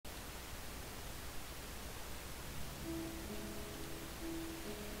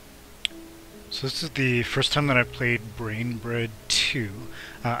So this is the first time that I played Brainbread 2.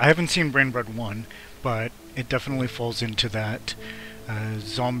 I haven't seen Brainbread 1, but it definitely falls into that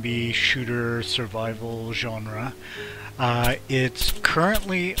zombie shooter survival genre. It's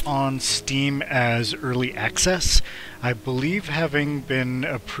currently on Steam as Early Access, I believe having been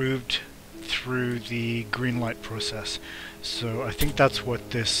approved through the Greenlight process. So I think that's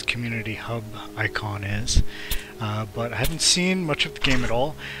what this community hub icon is. But I haven't seen much of the game at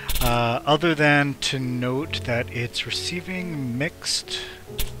all, other than to note that it's receiving mixed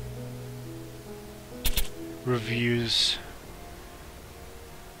reviews.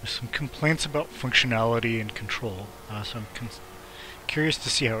 There's some complaints about functionality and control, so I'm curious to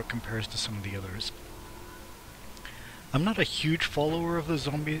see how it compares to some of the others. I'm not a huge follower of the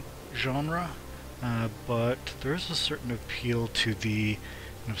zombie genre, but there is a certain appeal to the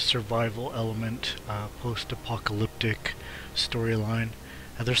kind of survival element, post-apocalyptic storyline.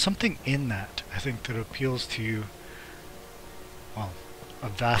 There's something in that, I think, that appeals to, well, a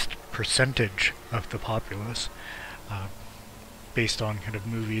vast percentage of the populace, based on kind of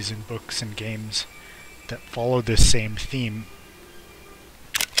movies and books and games that follow this same theme.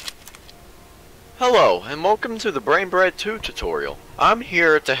 Hello, and welcome to the Brainbread 2 tutorial. I'm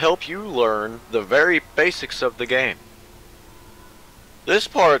here to help you learn the very basics of the game. This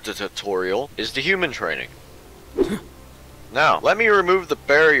part of the tutorial is the human training. Now, let me remove the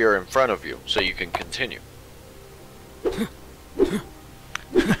barrier in front of you so you can continue.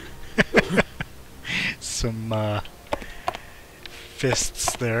 Some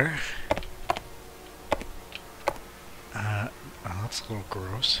fists there. Oh, that's a little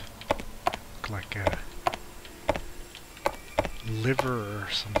gross. Look like a liver or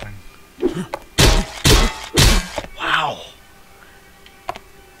something. Wow!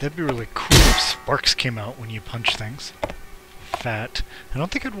 That'd be really cool if sparks came out when you punch things. Fat. I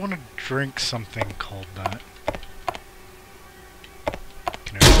don't think I'd want to drink something called that.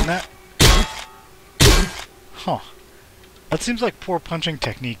 Can I open that? Huh. That seems like poor punching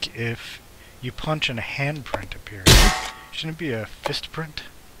technique if you punch and a handprint appears. Shouldn't it be a fist print?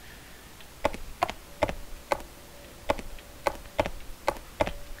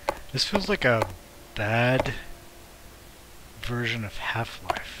 This feels like a bad version of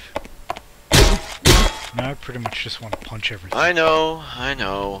Half-Life. Now I pretty much just want to punch everything. I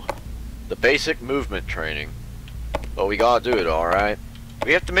know. The basic movement training. But we gotta do it, alright?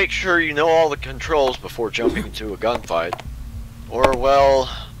 We have to make sure you know all the controls before jumping into a gunfight. Or, well,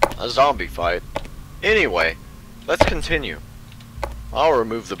 a zombie fight. Anyway, let's continue. I'll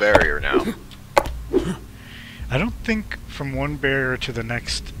remove the barrier now. I don't think from one barrier to the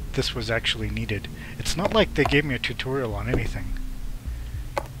next this was actually needed. It's not like they gave me a tutorial on anything.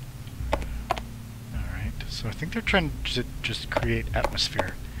 Alright, so I think they're trying to just create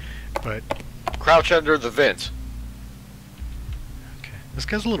atmosphere, but... Crouch under the vent. Okay, this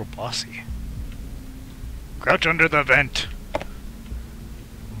guy's a little bossy. Crouch under the vent!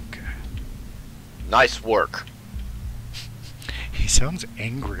 Okay. Nice work. He sounds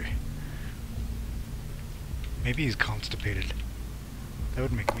angry. Maybe he's constipated. That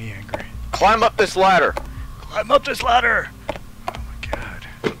would make me angry. Climb up this ladder. Climb up this ladder! Oh my god.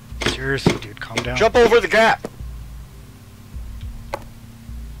 Seriously, dude, calm down. Jump over the gap.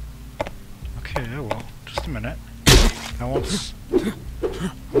 Okay, I will. Just a minute. I want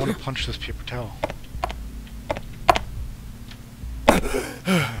to punch this paper towel.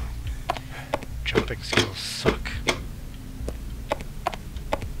 Jumping skills suck.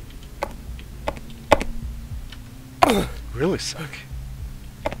 Really suck.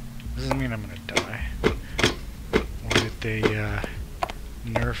 Doesn't mean I'm gonna die. Or did they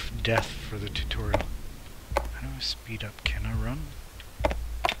nerf death for the tutorial? How do I speed up? Can I run?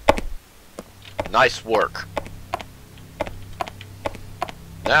 Nice work.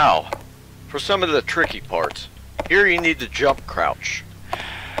 Now, for some of the tricky parts. Here you need to jump crouch.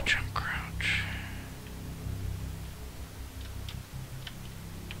 Jump crouch.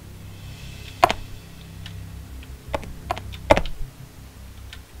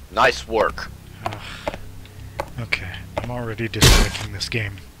 Nice work. Okay, I'm already disliking this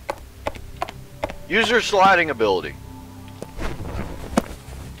game. Use your sliding ability.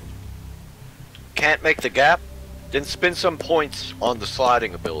 Can't make the gap? Then spend some points on the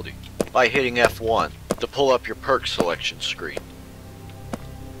sliding ability by hitting F1 to pull up your perk selection screen.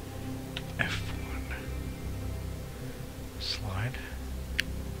 F1. Slide.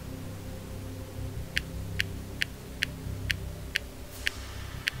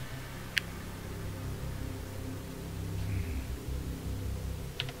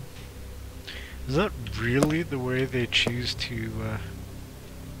 Is that really the way they choose to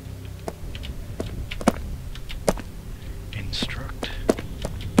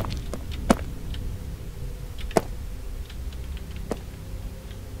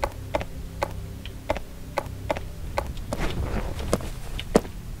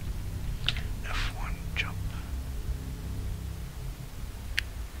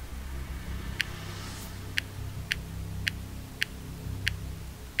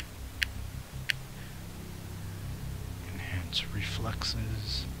balance,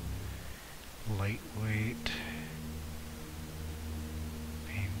 reflexes, lightweight,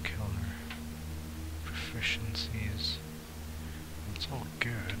 painkiller, proficiencies. It's all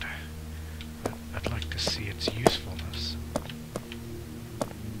good, but I'd like to see its usefulness.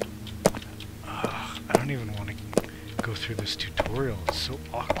 I don't even want to go through this tutorial. It's so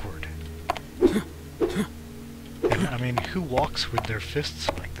awkward. And, I mean, who walks with their fists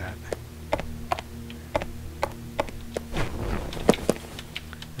like that?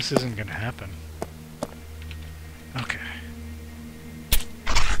 This isn't gonna happen. Okay.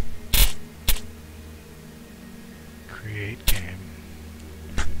 Create game.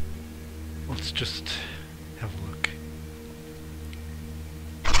 Let's just have a look.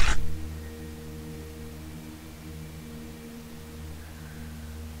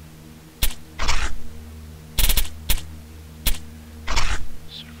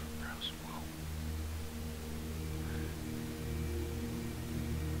 Server browse. Whoa.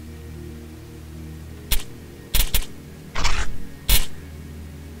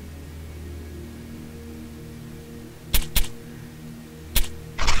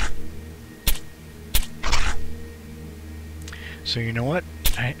 So you know what?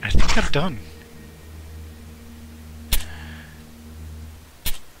 I think I'm done.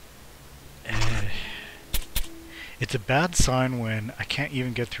 It's a bad sign when I can't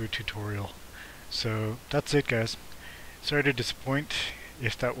even get through a tutorial. So that's it, guys. Sorry to disappoint,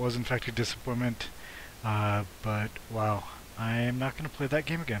 if that was in fact a disappointment. But wow, I'm not going to play that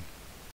game again.